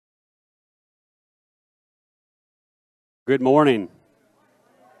Good morning.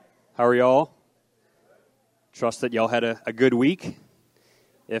 How are y'all? Trust that y'all had a good week.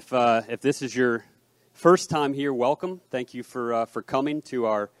 If this is your first time here, welcome. Thank you for coming to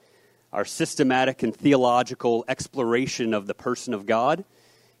our systematic and theological exploration of the person of God.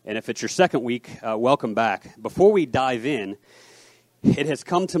 And if it's your second week, welcome back. Before we dive in, it has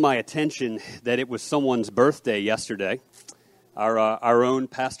come to my attention that it was someone's birthday yesterday. Our own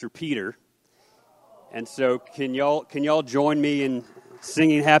Pastor Peter. And so can y'all join me in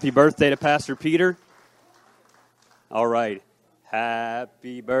singing happy birthday to Pastor Peter? All right.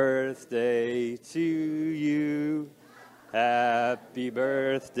 Happy birthday to you. Happy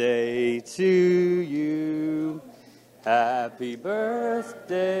birthday to you. Happy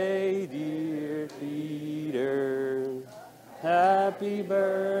birthday, dear Peter. Happy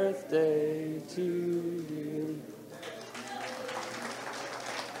birthday to you.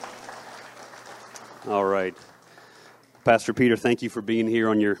 All right. Pastor Peter, thank you for being here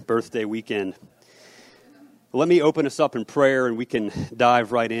on your birthday weekend. Let me open us up in prayer and we can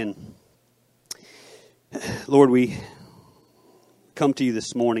dive right in. Lord, we come to you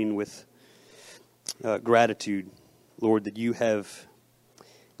this morning with gratitude, Lord, that you have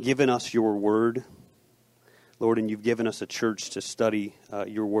given us your word, Lord, and you've given us a church to study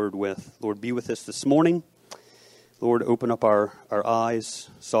your word with. Lord, be with us this morning. Lord, open up our eyes,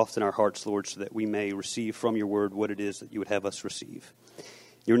 soften our hearts, Lord, so that we may receive from your word what it is that you would have us receive. In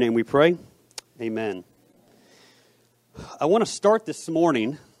your name we pray. Amen. I want to start this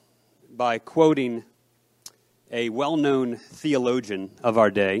morning by quoting a well-known theologian of our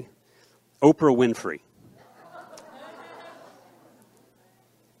day, Oprah Winfrey.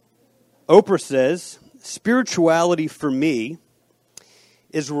 Oprah says, "Spirituality for me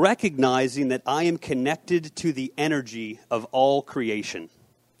is recognizing that I am connected to the energy of all creation,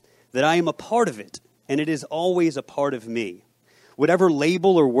 that I am a part of it, and it is always a part of me. Whatever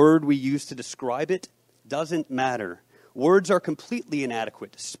label or word we use to describe it doesn't matter. Words are completely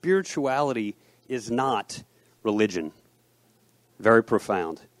inadequate. Spirituality is not religion." Very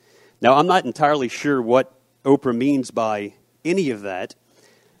profound. Now, I'm not entirely sure what Oprah means by any of that,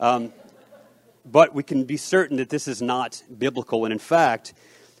 but we can be certain that this is not biblical. And in fact,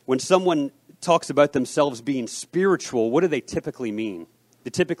 when someone talks about themselves being spiritual, what do they typically mean? They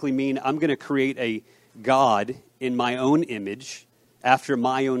typically mean, I'm going to create a God in my own image after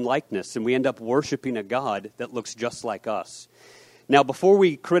my own likeness. And we end up worshiping a God that looks just like us. Now, before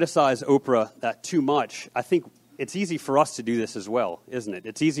we criticize Oprah too much, I think it's easy for us to do this as well, isn't it?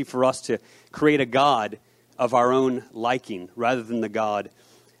 It's easy for us to create a God of our own liking rather than the God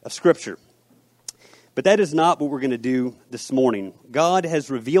of Scripture. But that is not what we're going to do this morning. God has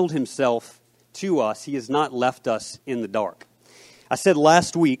revealed himself to us. He has not left us in the dark. I said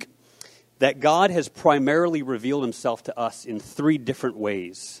last week that God has primarily revealed himself to us in three different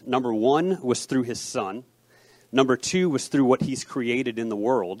ways. Number one was through his Son. Number two was through what he's created in the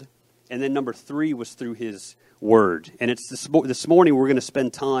world. And then number three was through his word. And it's this morning we're going to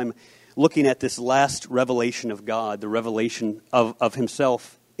spend time looking at this last revelation of God, the revelation of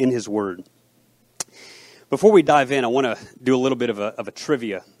himself in his word. Before we dive in, I want to do a little bit of a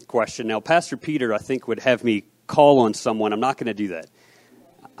trivia question. Now, Pastor Peter, I think, would have me call on someone. I'm not going to do that.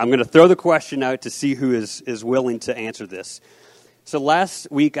 I'm going to throw the question out to see who is willing to answer this. So last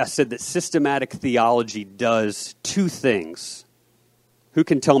week, I said that systematic theology does two things. Who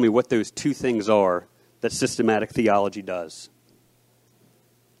can tell me what those two things are that systematic theology does?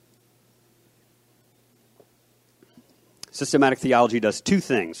 Systematic theology does two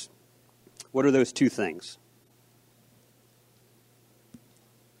things. What are those two things?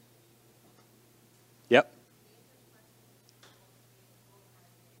 Yep.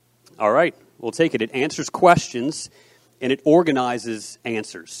 All right, we'll take it. It answers questions, and it organizes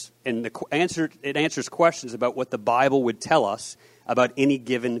answers. And it answers questions about what the Bible would tell us about any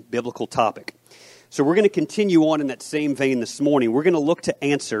given biblical topic. So we're going to continue on in that same vein this morning. We're going to look to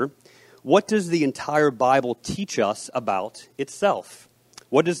answer, what does the entire Bible teach us about itself?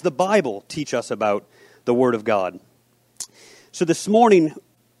 What does the Bible teach us about the Word of God? So this morning,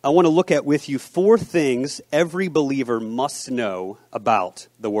 I want to look at with you four things every believer must know about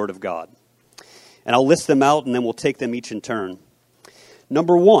the Word of God. And I'll list them out and then we'll take them each in turn.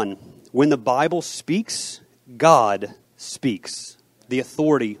 Number one, when the Bible speaks, God speaks. The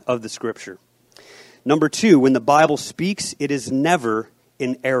authority of the Scripture. Number two, when the Bible speaks, it is never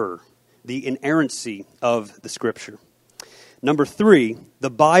in error. The inerrancy of the Scripture. Number three,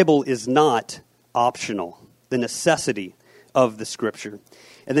 the Bible is not optional. The necessity of the Scripture.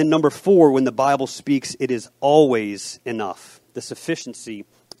 And then number four, when the Bible speaks, it is always enough. The sufficiency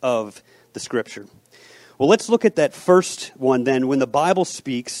of the Scripture. Well, let's look at that first one then. When the Bible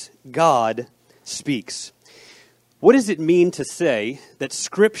speaks, God speaks. What does it mean to say that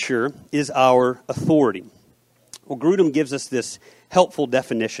Scripture is our authority? Well, Grudem gives us this helpful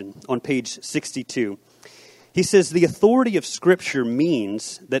definition on page 62. He says, the authority of Scripture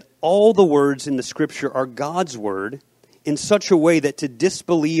means that all the words in the Scripture are God's word in such a way that to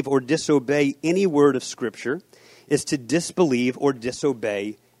disbelieve or disobey any word of Scripture is to disbelieve or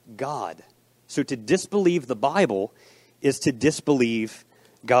disobey God. So to disbelieve the Bible is to disbelieve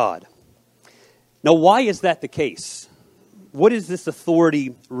God. Now, why is that the case? What is this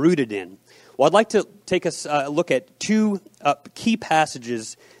authority rooted in? Well, I'd like to take us look at two key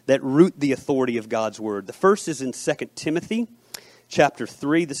passages that root the authority of God's Word. The first is in 2 Timothy chapter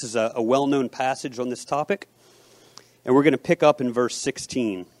 3. This is a well-known passage on this topic. And we're going to pick up in verse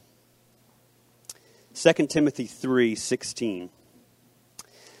 16. 2 Timothy 3:16.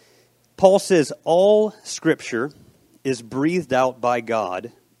 Paul says, all Scripture is breathed out by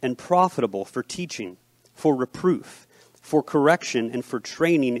God and profitable for teaching, for reproof, for correction, and for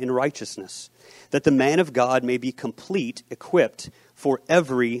training in righteousness, that the man of God may be complete, equipped for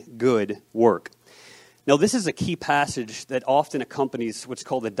every good work. Now, this is a key passage that often accompanies what's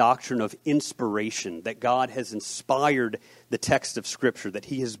called the doctrine of inspiration, that God has inspired the text of Scripture, that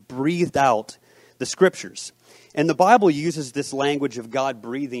He has breathed out the Scriptures. And the Bible uses this language of God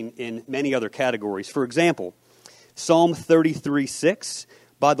breathing in many other categories. For example, Psalm 33:6,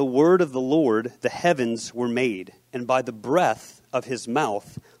 by the word of the Lord the heavens were made, and by the breath of His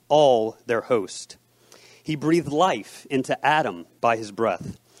mouth all their host. He breathed life into Adam by His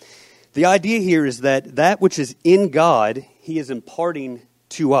breath. The idea here is that which is in God, He is imparting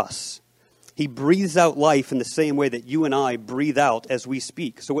to us. He breathes out life in the same way that you and I breathe out as we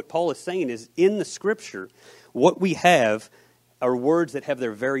speak. So what Paul is saying is, in the Scripture, what we have are words that have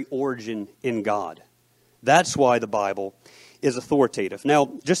their very origin in God. That's why the Bible is authoritative.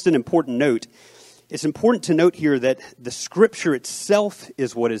 Now, just an important note. It's important to note here that the Scripture itself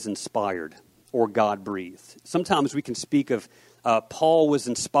is what is inspired or God-breathed. Sometimes we can speak of Paul was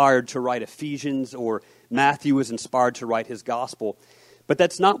inspired to write Ephesians, or Matthew was inspired to write his gospel. But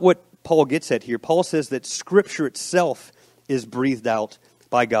that's not what Paul gets at here. Paul says that Scripture itself is breathed out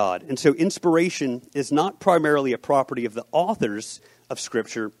by God. And so inspiration is not primarily a property of the authors of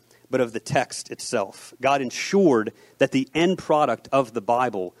Scripture, but of the text itself. God ensured that the end product of the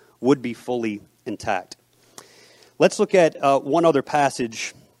Bible would be fully intact. Let's look at one other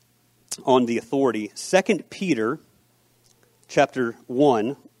passage on the authority. 2 Peter chapter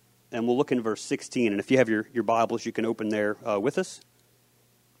 1, and we'll look in verse 16. And if you have your Bibles, you can open there with us.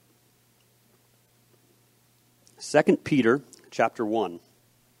 2 Peter chapter 1.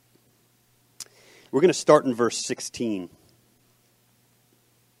 We're going to start in verse 16.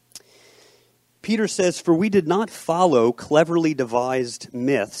 Peter says, for we did not follow cleverly devised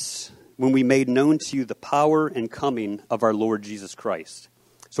myths when we made known to you the power and coming of our Lord Jesus Christ.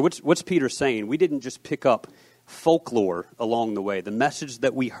 So what's Peter saying? We didn't just pick up folklore along the way. The message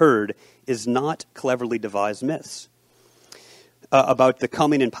that we heard is not cleverly devised myths about the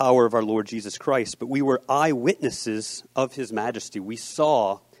coming and power of our Lord Jesus Christ, but we were eyewitnesses of His majesty. We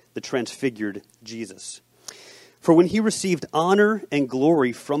saw the transfigured Jesus. For when He received honor and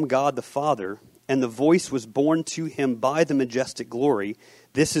glory from God the Father, and the voice was borne to Him by the majestic glory,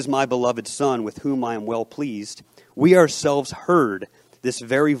 this is my beloved Son, with whom I am well pleased, we ourselves heard this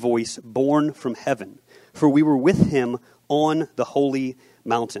very voice borne from heaven, for we were with Him on the holy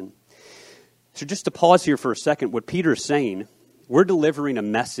mountain. So just to pause here for a second, what Peter is saying, we're delivering a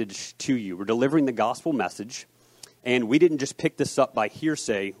message to you. We're delivering the gospel message. And we didn't just pick this up by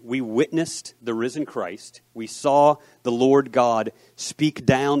hearsay. We witnessed the risen Christ. We saw the Lord God speak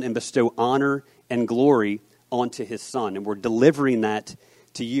down and bestow honor and glory onto His Son. And we're delivering that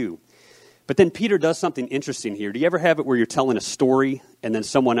to you. But then Peter does something interesting here. Do you ever have it where you're telling a story and then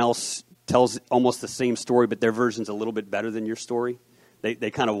someone else tells almost the same story, but their version's a little bit better than your story?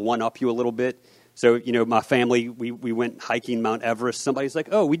 They kind of one-up you a little bit. So, my family, we went hiking Mount Everest. Somebody's like,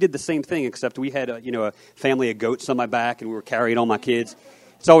 oh, we did the same thing, except we had, a family of goats on my back, and we were carrying all my kids.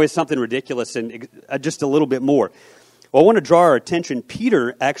 It's always something ridiculous and just a little bit more. Well, I want to draw our attention.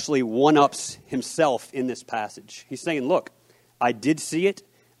 Peter actually one-ups himself in this passage. He's saying, look, I did see it,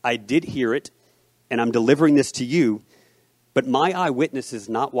 I did hear it, and I'm delivering this to you, but my eyewitness is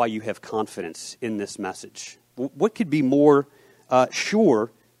not why you have confidence in this message. What could be more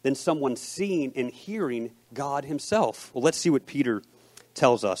sure than someone seeing and hearing God Himself? Well, let's see what Peter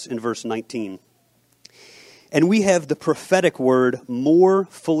tells us in verse 19. And we have the prophetic word more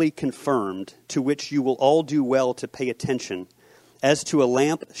fully confirmed, to which you will all do well to pay attention, as to a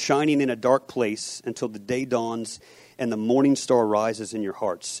lamp shining in a dark place until the day dawns and the morning star rises in your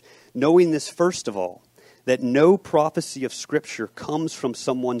hearts. Knowing this, first of all, that no prophecy of Scripture comes from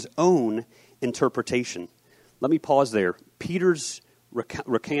someone's own interpretation. Let me pause there. Peter's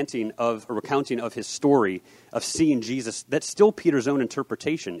recounting of his story of seeing Jesus, that's still Peter's own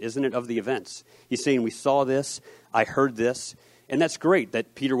interpretation, isn't it, of the events? He's saying, we saw this, I heard this, and that's great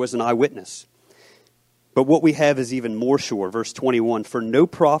that Peter was an eyewitness. But what we have is even more sure. Verse 21, for no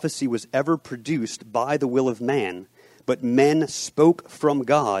prophecy was ever produced by the will of man, but men spoke from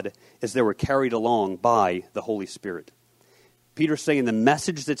God as they were carried along by the Holy Spirit. Peter's saying the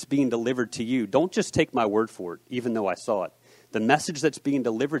message that's being delivered to you, don't just take my word for it, even though I saw it. The message that's being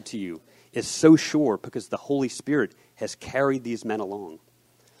delivered to you is so sure because the Holy Spirit has carried these men along.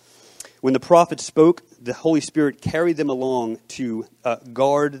 When the prophets spoke, the Holy Spirit carried them along to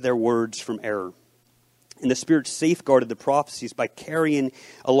guard their words from error. And the Spirit safeguarded the prophecies by carrying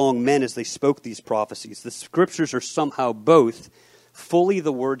along men as they spoke these prophecies. The Scriptures are somehow both fully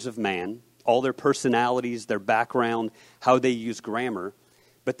the words of man, all their personalities, their background, how they use grammar,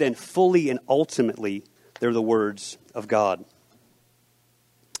 but then fully and ultimately, they're the words of God.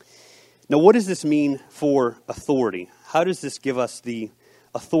 Now, what does this mean for authority? How does this give us the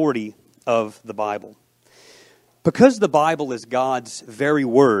authority of the Bible? Because the Bible is God's very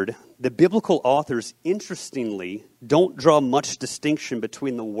word, the biblical authors, interestingly, don't draw much distinction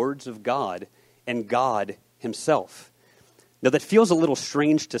between the words of God and God himself. Now, that feels a little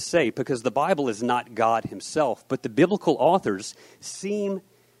strange to say because the Bible is not God himself, but the biblical authors seem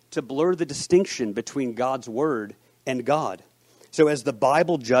to blur the distinction between God's word and God. So as the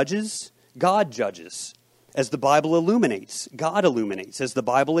Bible judges, God judges. As the Bible illuminates, God illuminates. As the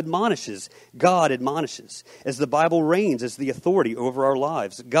Bible admonishes, God admonishes. As the Bible reigns as the authority over our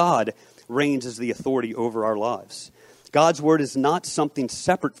lives, God reigns as the authority over our lives. God's word is not something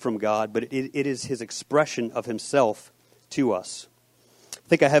separate from God, but it is his expression of himself to us. I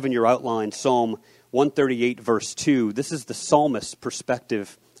think I have in your outline Psalm 138, verse 2. This is the psalmist's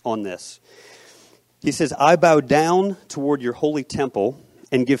perspective on this. He says, I bow down toward your holy temple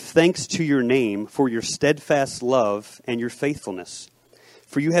and give thanks to your name for your steadfast love and your faithfulness.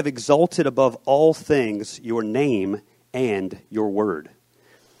 For you have exalted above all things your name and your word.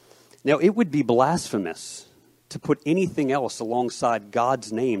 Now, it would be blasphemous to put anything else alongside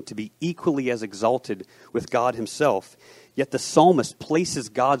God's name to be equally as exalted with God himself. Yet the psalmist places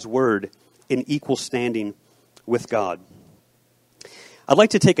God's word in equal standing with God. I'd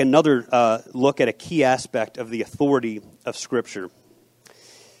like to take another look at a key aspect of the authority of Scripture.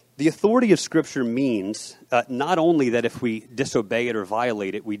 The authority of Scripture means not only that if we disobey it or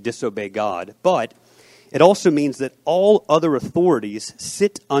violate it, we disobey God, but it also means that all other authorities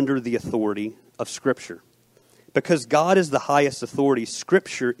sit under the authority of Scripture. Because God is the highest authority,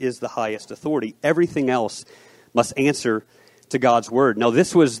 Scripture is the highest authority. Everything else must answer to God's word. Now,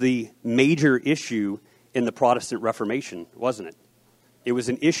 this was the major issue in the Protestant Reformation, wasn't it? It was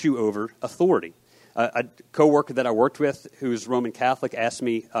an issue over authority. A coworker that I worked with, who's Roman Catholic, asked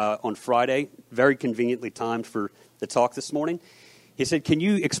me on Friday, very conveniently timed for the talk this morning. He said, can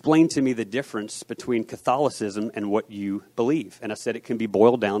you explain to me the difference between Catholicism and what you believe? And I said, it can be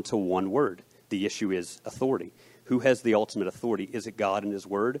boiled down to one word. The issue is authority. Who has the ultimate authority? Is it God and his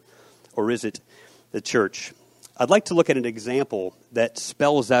word, or is it the church? I'd like to look at an example that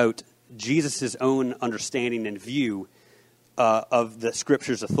spells out Jesus' own understanding and view of the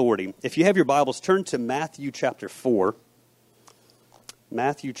Scripture's authority. If you have your Bibles, turn to Matthew chapter 4.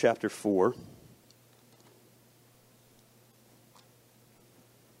 Matthew chapter 4.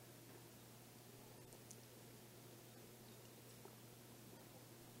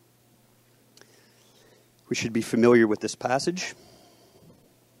 We should be familiar with this passage.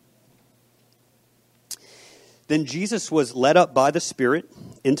 Then Jesus was led up by the Spirit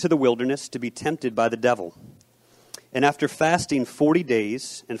into the wilderness to be tempted by the devil. And after fasting 40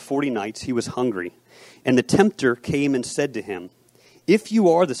 days and 40 nights, he was hungry. And the tempter came and said to him, if you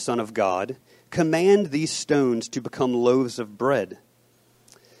are the Son of God, command these stones to become loaves of bread.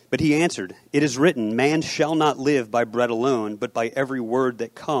 But he answered, it is written, man shall not live by bread alone, but by every word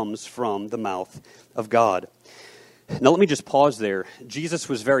that comes from the mouth of God. Now let me just pause there. Jesus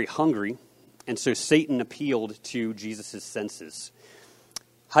was very hungry, and so Satan appealed to Jesus' senses.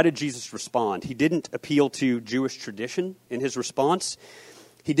 How did Jesus respond? He didn't appeal to Jewish tradition in his response.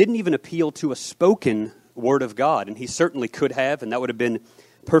 He didn't even appeal to a spoken word of God, and he certainly could have, and that would have been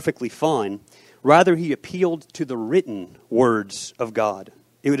perfectly fine. Rather, he appealed to the written words of God.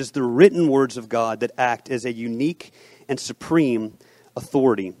 It is the written words of God that act as a unique and supreme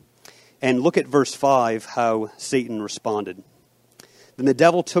authority. And look at verse 5, how Satan responded. Then the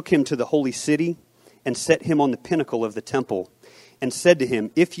devil took him to the holy city and set him on the pinnacle of the temple and said to him,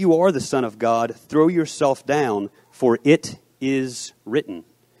 "If you are the Son of God, throw yourself down, for it is written."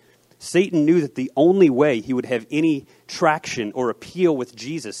 Satan knew that the only way he would have any traction or appeal with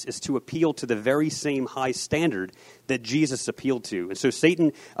Jesus is to appeal to the very same high standard that Jesus appealed to. And so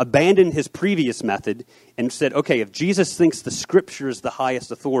Satan abandoned his previous method and said, okay, if Jesus thinks the Scripture is the highest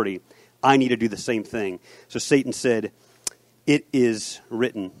authority, I need to do the same thing. So Satan said, "It is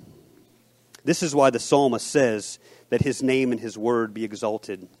written." This is why the psalmist says that his name and his word be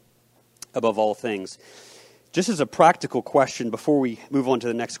exalted above all things. Just as a practical question before we move on to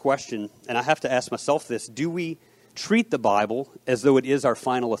the next question, and I have to ask myself this, do we treat the Bible as though it is our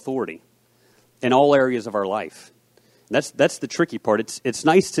final authority in all areas of our life? And that's the tricky part. It's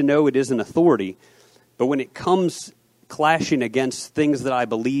nice to know it is an authority, but when it comes clashing against things that I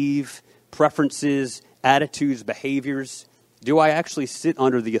believe, preferences, attitudes, behaviors, do I actually sit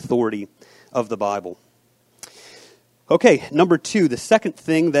under the authority of the Bible? Okay, number 2, the second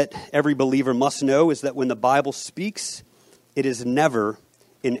thing that every believer must know is that when the Bible speaks, it is never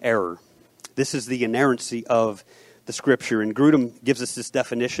in error. This is the inerrancy of the Scripture, and Grudem gives us this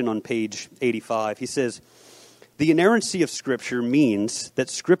definition on page 85. He says, "The inerrancy of Scripture means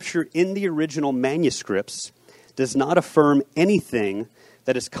that Scripture in the original manuscripts does not affirm anything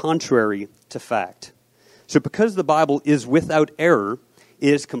that is contrary to fact." So because the Bible is without error,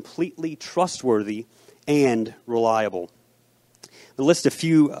 it is completely trustworthy and reliable. I'll list a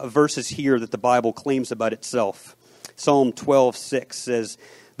few verses here that the Bible claims about itself. Psalm 12:6 says,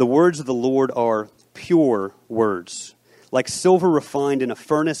 "The words of the Lord are pure words, like silver refined in a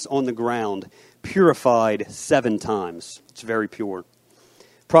furnace on the ground, purified 7 times." It's very pure.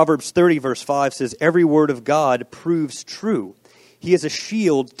 Proverbs 30 verse 5 says, "Every word of God proves true. He is a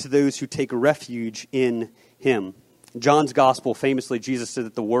shield to those who take refuge in him." In John's gospel, famously, Jesus said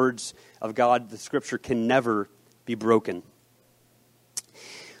that the words of God, the Scripture, can never be broken.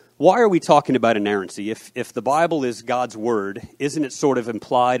 Why are we talking about inerrancy? If the Bible is God's word, isn't it sort of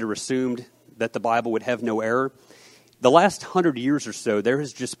implied or assumed that the Bible would have no error? The last 100 years or so, there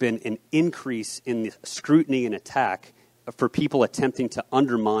has just been an increase in the scrutiny and attack for people attempting to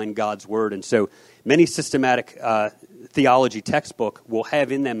undermine God's word. And so many systematic theology textbook will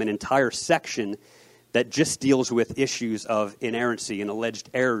have in them an entire section that just deals with issues of inerrancy and alleged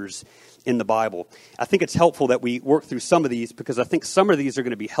errors in the Bible. I think it's helpful that we work through some of these because I think some of these are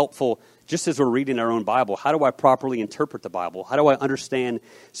going to be helpful just as we're reading our own Bible. How do I properly interpret the Bible? How do I understand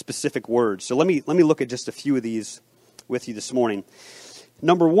specific words? So let me look at just a few of these with you this morning.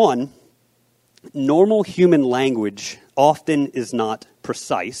 Number 1, normal human language often is not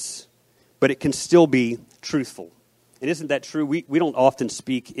precise, but it can still be truthful. And isn't that true? We don't often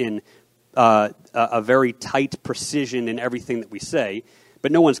speak in a very tight precision in everything that we say,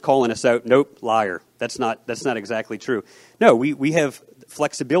 but no one's calling us out, "Nope, liar." That's not exactly true. No, we have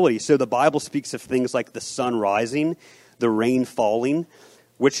flexibility. So the Bible speaks of things like the sun rising, the rain falling,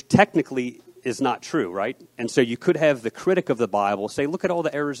 which technically is not true, right? And so you could have the critic of the Bible say, "Look at all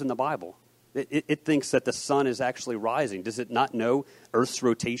the errors in the Bible. It thinks that the sun is actually rising. Does it not know Earth's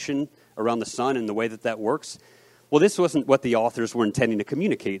rotation around the sun and the way that works?" Well, this wasn't what the authors were intending to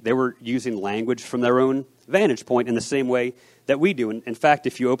communicate. They were using language from their own vantage point in the same way that we do. In fact,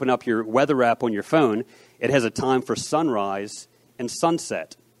 if you open up your weather app on your phone, it has a time for sunrise and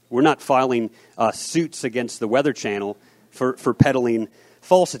sunset. We're not filing suits against the Weather Channel for peddling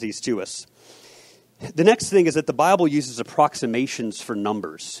falsities to us. The next thing is that the Bible uses approximations for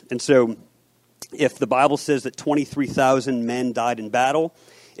numbers. And so if the Bible says that 23,000 men died in battle,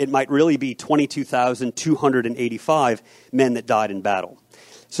 it might really be 22,285 men that died in battle.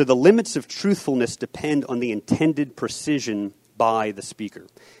 So the limits of truthfulness depend on the intended precision by the speaker.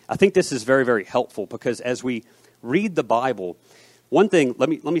 I think this is very, very helpful because as we read the Bible, one thing, let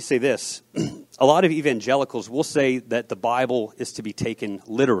me say this. A lot of evangelicals will say that the Bible is to be taken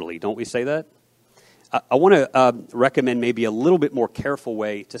literally. Don't we say that? I want to recommend maybe a little bit more careful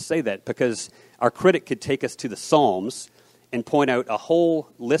way to say that because our critic could take us to the Psalms and point out a whole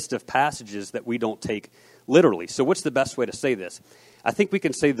list of passages that we don't take literally. So what's the best way to say this? I think we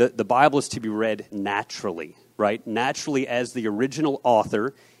can say that the Bible is to be read naturally, right? Naturally as the original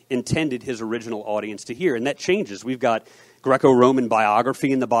author intended his original audience to hear. And that changes. We've got Greco-Roman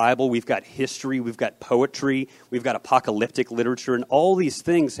biography in the Bible. We've got history. We've got poetry. We've got apocalyptic literature. And all these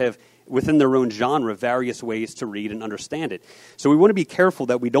things have, within their own genre, various ways to read and understand it. So we want to be careful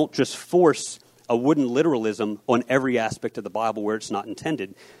that we don't just force a wooden literalism on every aspect of the Bible where it's not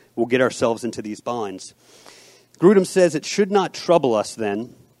intended. We'll get ourselves into these binds. Grudem says it should not trouble us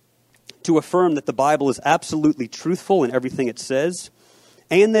then to affirm that the Bible is absolutely truthful in everything it says,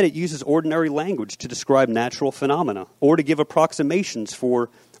 and that it uses ordinary language to describe natural phenomena or to give approximations for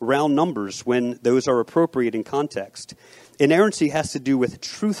round numbers when those are appropriate in context. Inerrancy has to do with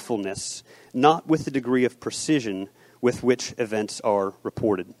truthfulness, not with the degree of precision with which events are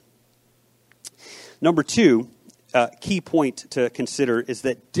reported. Number two, key point to consider is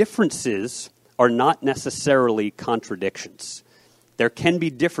that differences are not necessarily contradictions. There can be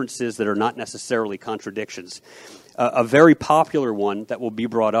differences that are not necessarily contradictions. A very popular one that will be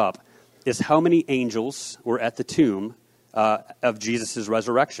brought up is how many angels were at the tomb of Jesus'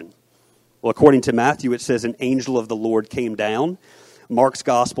 resurrection. Well, according to Matthew, it says an angel of the Lord came down. Mark's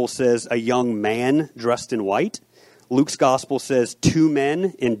gospel says a young man dressed in white. Luke's gospel says 2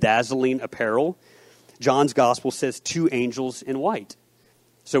 men in dazzling apparel. John's gospel says 2 angels in white.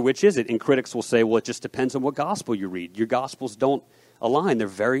 So which is it? And critics will say, well, it just depends on what gospel you read. Your gospels don't align. They're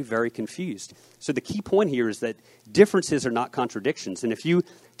very, very confused. So the key point here is that differences are not contradictions. And if you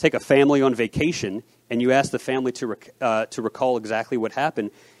take a family on vacation and you ask the family to recall exactly what happened,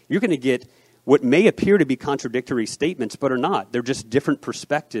 you're going to get what may appear to be contradictory statements, but are not. They're just different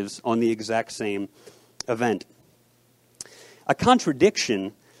perspectives on the exact same event. A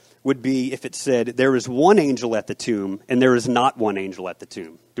contradiction would be if it said there is one angel at the tomb and there is not one angel at the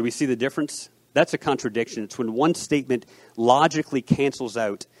tomb. Do we see the difference? That's a contradiction. It's when one statement logically cancels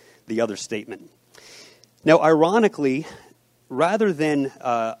out the other statement. Now, ironically, rather than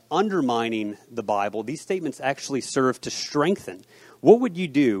undermining the Bible, these statements actually serve to strengthen. What would you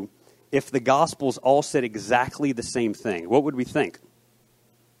do if the Gospels all said exactly the same thing? What would we think?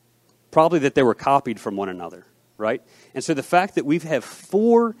 Probably that they were copied from one another, right? And so the fact that we have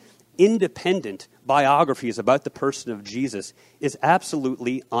 4 independent biographies about the person of Jesus is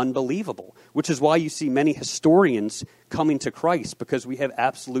absolutely unbelievable, which is why you see many historians coming to Christ, because we have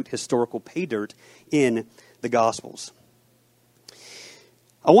absolute historical pay dirt in the Gospels.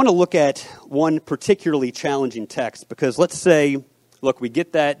 I want to look at one particularly challenging text, because let's say, look, we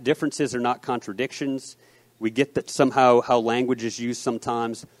get that differences are not contradictions. We get that somehow how language is used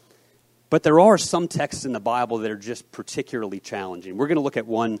sometimes. But there are some texts in the Bible that are just particularly challenging. We're going to look at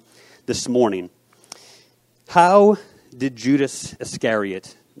one this morning. How did Judas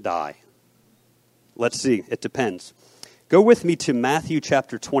Iscariot die? Let's see. It depends. Go with me to Matthew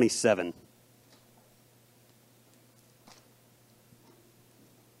chapter 27.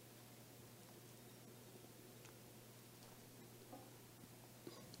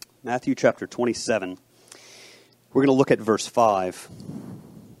 Matthew chapter 27. We're going to look at verse 5.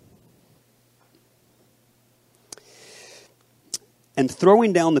 And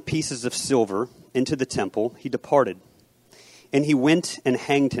throwing down the pieces of silver into the temple, he departed. And he went and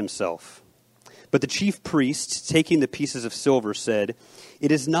hanged himself. But the chief priests, taking the pieces of silver, said,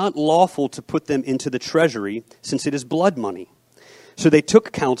 "It is not lawful to put them into the treasury, since it is blood money." So they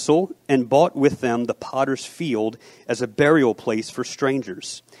took counsel and bought with them the potter's field as a burial place for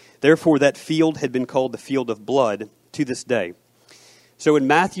strangers. Therefore that field had been called the field of blood to this day. So in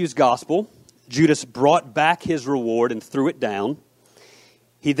Matthew's gospel, Judas brought back his reward and threw it down.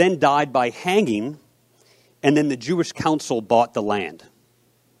 He then died by hanging, and then the Jewish council bought the land.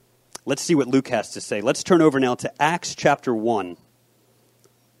 Let's see what Luke has to say. Let's turn over now to Acts chapter 1.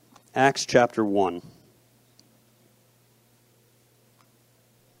 Acts chapter 1.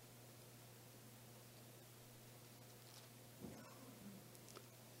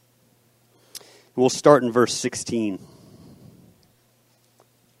 We'll start in verse 16.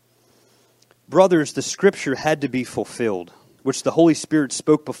 Brothers, the scripture had to be fulfilled, which the Holy Spirit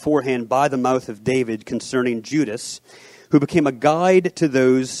spoke beforehand by the mouth of David concerning Judas, who became a guide to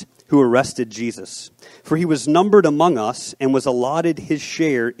those who arrested Jesus. For he was numbered among us and was allotted his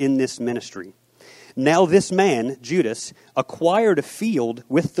share in this ministry. Now this man, Judas, acquired a field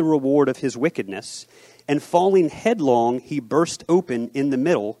with the reward of his wickedness, and falling headlong, he burst open in the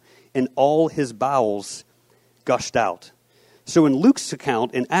middle, and all his bowels gushed out. So in Luke's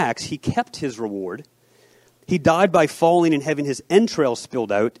account in Acts, he kept his reward. He died by falling and having his entrails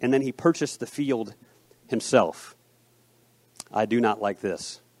spilled out, and then he purchased the field himself. I do not like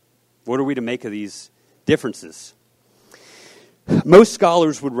this. What are we to make of these differences? Most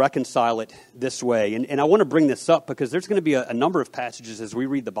scholars would reconcile it this way, and I want to bring this up because there's going to be a number of passages as we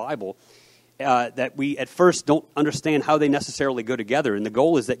read the Bible that we at first don't understand how they necessarily go together, and the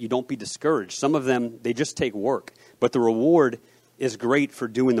goal is that you don't be discouraged. Some of them, they just take work, but the reward is great for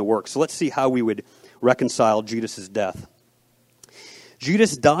doing the work. So let's see how we would reconcile Judas's death.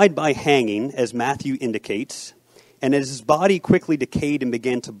 Judas died by hanging, as Matthew indicates, and as his body quickly decayed and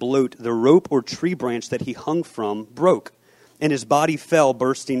began to bloat, the rope or tree branch that he hung from broke, and his body fell,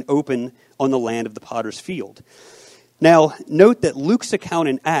 bursting open on the land of the potter's field. Now, note that Luke's account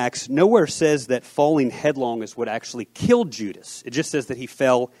in Acts nowhere says that falling headlong is what actually killed Judas. It just says that he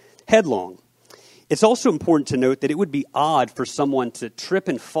fell headlong. It's also important to note that it would be odd for someone to trip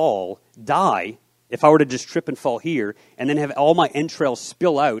and fall, die, if I were to just trip and fall here, and then have all my entrails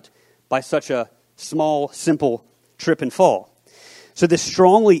spill out by such a small, simple trip and fall. So this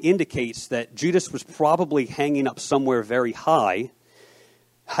strongly indicates that Judas was probably hanging up somewhere very high,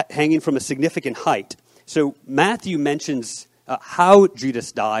 hanging from a significant height. So Matthew mentions how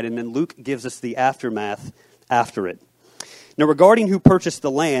Judas died, and then Luke gives us the aftermath after it. Now, regarding who purchased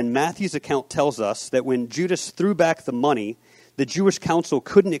the land, Matthew's account tells us that when Judas threw back the money, the Jewish council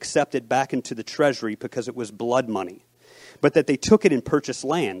couldn't accept it back into the treasury because it was blood money, but that they took it and purchased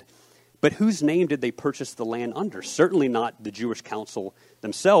land. But whose name did they purchase the land under? Certainly not the Jewish council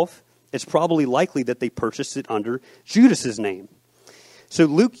themselves. It's probably likely that they purchased it under Judas's name. So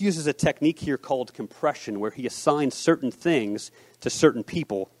Luke uses a technique here called compression, where he assigns certain things to certain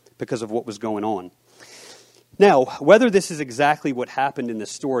people because of what was going on. Now, whether this is exactly what happened in the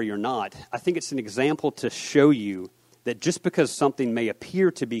story or not, I think it's an example to show you that just because something may appear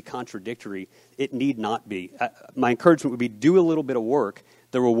to be contradictory, it need not be. My encouragement would be do a little bit of work.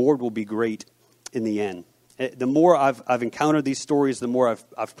 The reward will be great in the end. The more I've encountered these stories, the more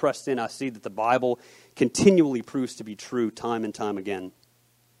I've pressed in, I see that the Bible continually proves to be true time and time again.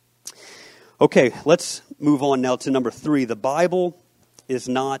 Okay, let's move on now to number 3. The Bible is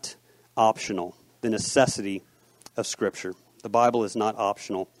not optional. The necessity of Scripture. The Bible is not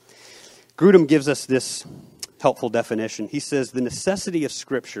optional. Grudem gives us this helpful definition. He says, the necessity of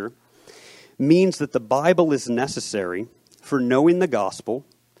Scripture means that the Bible is necessary for knowing the gospel,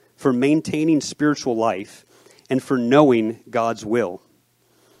 for maintaining spiritual life, and for knowing God's will.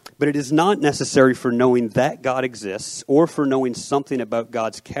 But it is not necessary for knowing that God exists or for knowing something about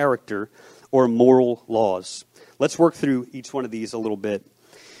God's character or moral laws. Let's work through each one of these a little bit.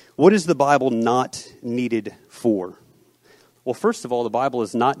 What is the Bible not needed for? Well, first of all, the Bible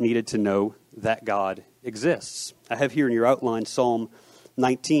is not needed to know that God exists. I have here in your outline Psalm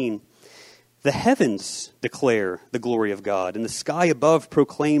 19. The heavens declare the glory of God, and the sky above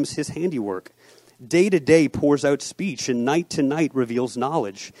proclaims his handiwork. Day to day pours out speech, and night to night reveals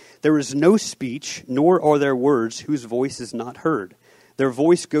knowledge. There is no speech, nor are there words whose voice is not heard. Their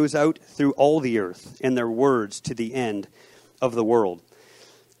voice goes out through all the earth, and their words to the end of the world.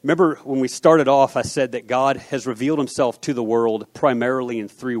 Remember when we started off, I said that God has revealed himself to the world primarily in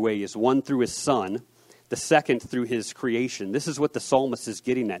 3 ways. One, through his Son. The second, through his creation. This is what the psalmist is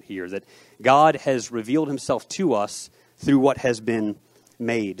getting at here, that God has revealed himself to us through what has been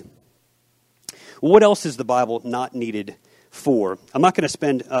made. What else is the Bible not needed for? I'm not going to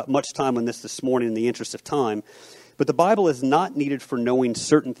spend much time on this morning in the interest of time, but the Bible is not needed for knowing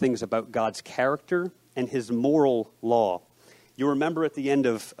certain things about God's character and his moral law. You remember at the end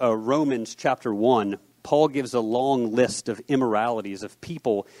of Romans chapter 1, Paul gives a long list of immoralities of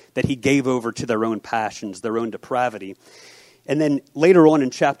people that he gave over to their own passions, their own depravity. And then later on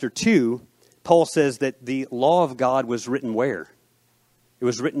in chapter 2, Paul says that the law of God was written where? It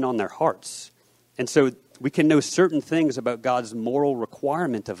was written on their hearts. And so we can know certain things about God's moral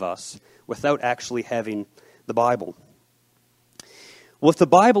requirement of us without actually having the Bible. Well, if the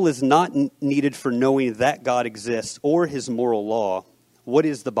Bible is not needed for knowing that God exists or his moral law, what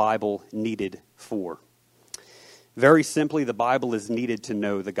is the Bible needed for? Very simply, the Bible is needed to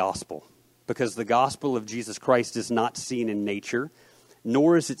know the gospel, because the gospel of Jesus Christ is not seen in nature,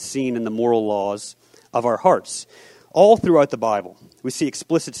 nor is it seen in the moral laws of our hearts. All throughout the Bible, we see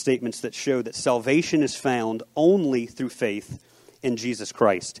explicit statements that show that salvation is found only through faith in Jesus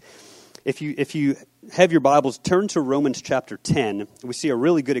Christ. If you have your Bibles, turn to Romans chapter 10. We see a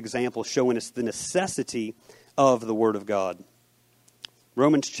really good example showing us the necessity of the Word of God.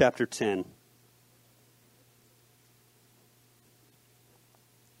 Romans chapter 10.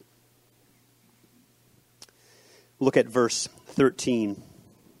 Look at verse 13.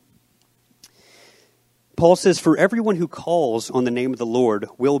 Paul says, "For everyone who calls on the name of the Lord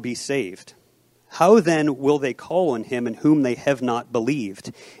will be saved. How then will they call on him in whom they have not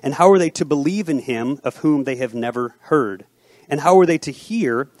believed? And how are they to believe in him of whom they have never heard? And how are they to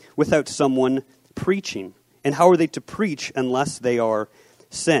hear without someone preaching? And how are they to preach unless they are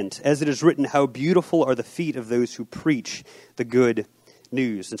sent? As it is written, how beautiful are the feet of those who preach the good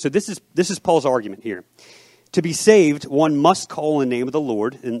news." And so this is Paul's argument here. To be saved, one must call on the name of the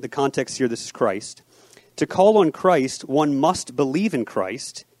Lord. In the context here, this is Christ. To call on Christ, one must believe in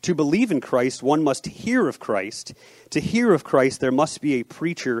Christ. To believe in Christ, one must hear of Christ. To hear of Christ, there must be a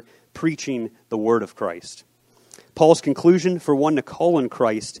preacher preaching the word of Christ. Paul's conclusion, for one to call on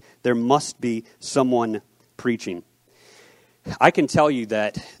Christ, there must be someone preaching. I can tell you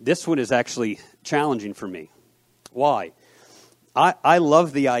that this one is actually challenging for me. Why? I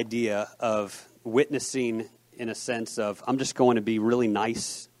love the idea of witnessing in a sense of I'm just going to be really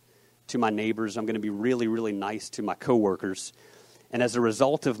nice to my neighbors. I'm going to be really, really nice to my coworkers. And as a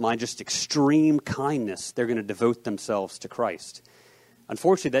result of my just extreme kindness, they're going to devote themselves to Christ.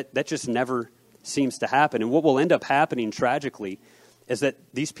 Unfortunately, that just never seems to happen. And what will end up happening tragically is that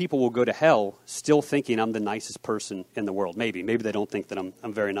these people will go to hell still thinking I'm the nicest person in the world. Maybe they don't think that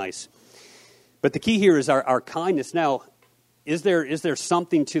I'm very nice. But the key here is our kindness. Now, is there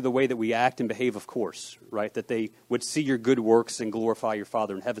something to the way that we act and behave? Of course, right? That they would see your good works and glorify your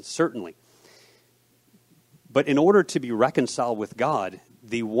Father in heaven, certainly. But in order to be reconciled with God,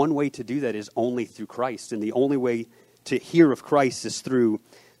 the one way to do that is only through Christ. And the only way to hear of Christ is through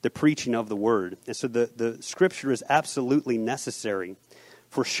the preaching of the Word. And so the Scripture is absolutely necessary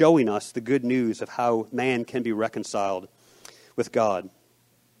for showing us the good news of how man can be reconciled with God.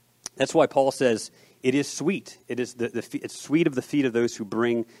 That's why Paul says it is sweet. It's sweet of the feet of those who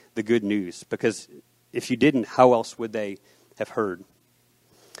bring the good news. Because if you didn't, how else would they have heard?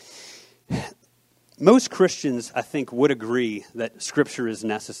 Most Christians, I think, would agree that Scripture is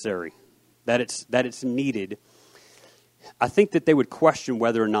necessary, that it's needed. I think that they would question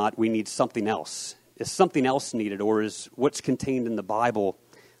whether or not we need something else. Is something else needed, or is what's contained in the Bible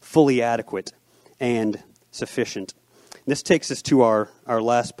fully adequate and sufficient? And this takes us to our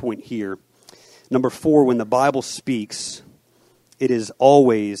last point here. Number 4, when the Bible speaks, it is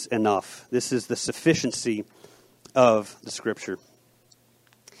always enough. This is the sufficiency of the Scripture.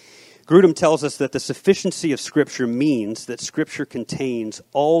 Grudem tells us that the sufficiency of Scripture means that Scripture contains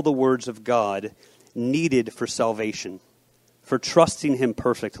all the words of God needed for salvation, for trusting Him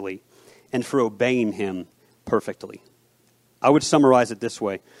perfectly, and for obeying Him perfectly. I would summarize it this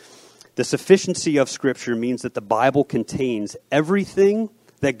way. The sufficiency of Scripture means that the Bible contains everything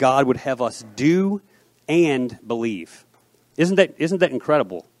that God would have us do and believe. Isn't that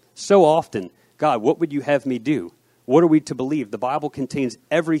incredible? So often, God, what would you have me do? What are we to believe? The Bible contains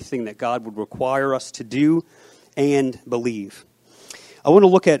everything that God would require us to do and believe. I want to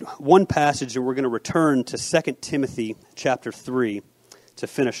look at one passage, and we're going to return to 2 Timothy chapter 3 to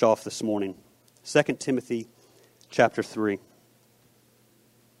finish off this morning. 2 Timothy chapter 3.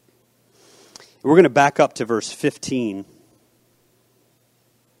 We're going to back up to verse 15.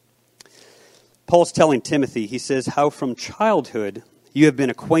 Paul's telling Timothy, he says, how from childhood you have been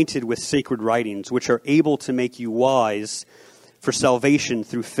acquainted with sacred writings, which are able to make you wise for salvation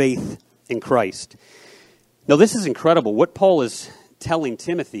through faith in Christ. Now, this is incredible. What Paul is telling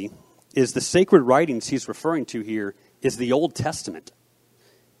Timothy is the sacred writings he's referring to here is the Old Testament.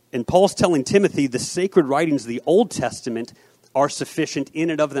 And Paul's telling Timothy the sacred writings of the Old Testament are sufficient in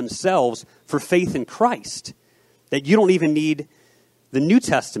and of themselves for faith in Christ. That you don't even need the New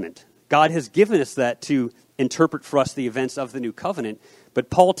Testament. God has given us that to interpret for us the events of the New Covenant. But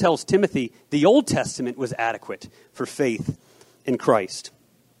Paul tells Timothy the Old Testament was adequate for faith in Christ.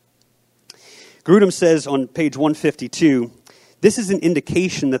 Grudem says on page 152, this is an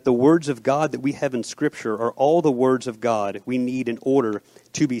indication that the words of God that we have in Scripture are all the words of God we need in order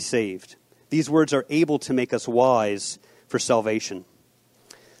to be saved. These words are able to make us wise for salvation.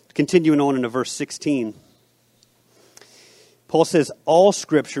 Continuing on into verse 16, Paul says, all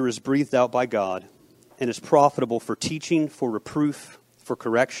Scripture is breathed out by God and is profitable for teaching, for reproof, for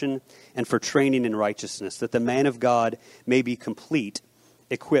correction, and for training in righteousness, that the man of God may be complete,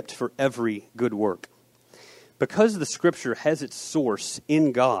 equipped for every good work. Because the Scripture has its source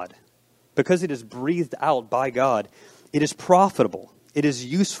in God, because it is breathed out by God, it is profitable. It is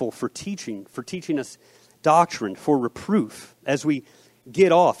useful for teaching us doctrine, for reproof. As we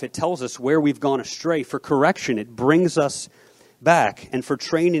get off, it tells us where we've gone astray. For correction, it brings us back, and for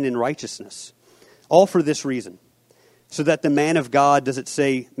training in righteousness. All for this reason, so that the man of God, does it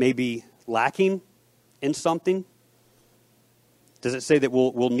say, may be lacking in something? Does it say that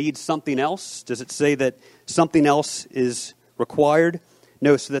we'll need something else? Does it say that something else is required?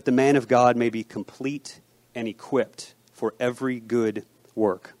 No, so that the man of God may be complete and equipped for every good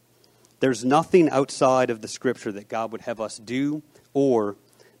work. There's nothing outside of the Scripture that God would have us do or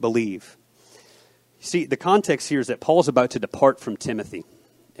believe. See, the context here is that Paul's about to depart from Timothy.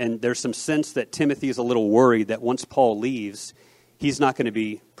 And there's some sense that Timothy is a little worried that once Paul leaves, he's not going to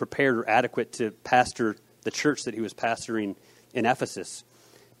be prepared or adequate to pastor the church that he was pastoring in Ephesus.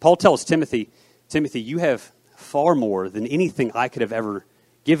 Paul tells Timothy, you have far more than anything I could have ever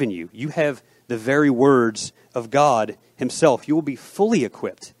given you. You have the very words of God Himself. You will be fully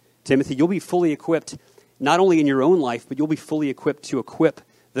equipped. Timothy, you'll be fully equipped not only in your own life, but you'll be fully equipped to equip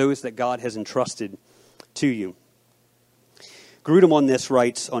those that God has entrusted to you. Grudem on this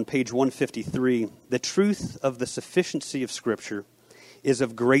writes on page 153, "The truth of the sufficiency of Scripture is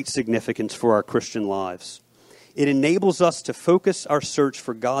of great significance for our Christian lives. It enables us to focus our search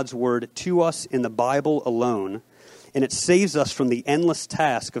for God's Word to us in the Bible alone, and it saves us from the endless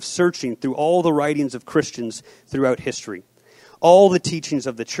task of searching through all the writings of Christians throughout history, all the teachings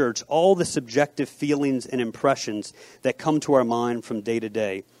of the church, all the subjective feelings and impressions that come to our mind from day to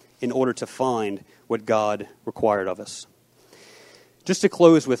day in order to find what God required of us." Just to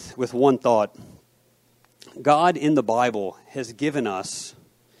close with one thought, God in the Bible has given us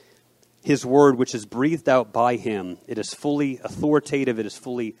His Word, which is breathed out by Him. It is fully authoritative. It is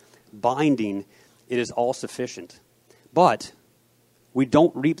fully binding. It is all sufficient. But we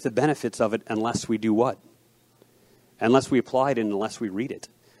don't reap the benefits of it unless we do what? Unless we apply it and unless we read it.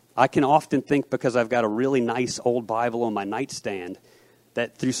 I can often think, because I've got a really nice old Bible on my nightstand,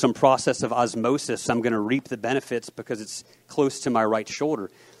 that through some process of osmosis, I'm going to reap the benefits because it's close to my right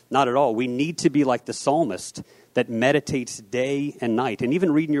shoulder. Not at all. We need to be like the psalmist that meditates day and night. And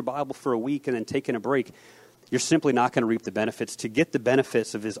even reading your Bible for a week and then taking a break, you're simply not going to reap the benefits. To get the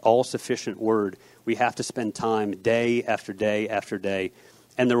benefits of His all-sufficient Word, we have to spend time day after day after day,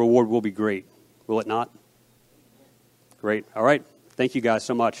 and the reward will be great. Will it not? Great. All right. Thank you guys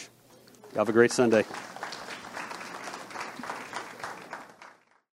so much. Have a great Sunday.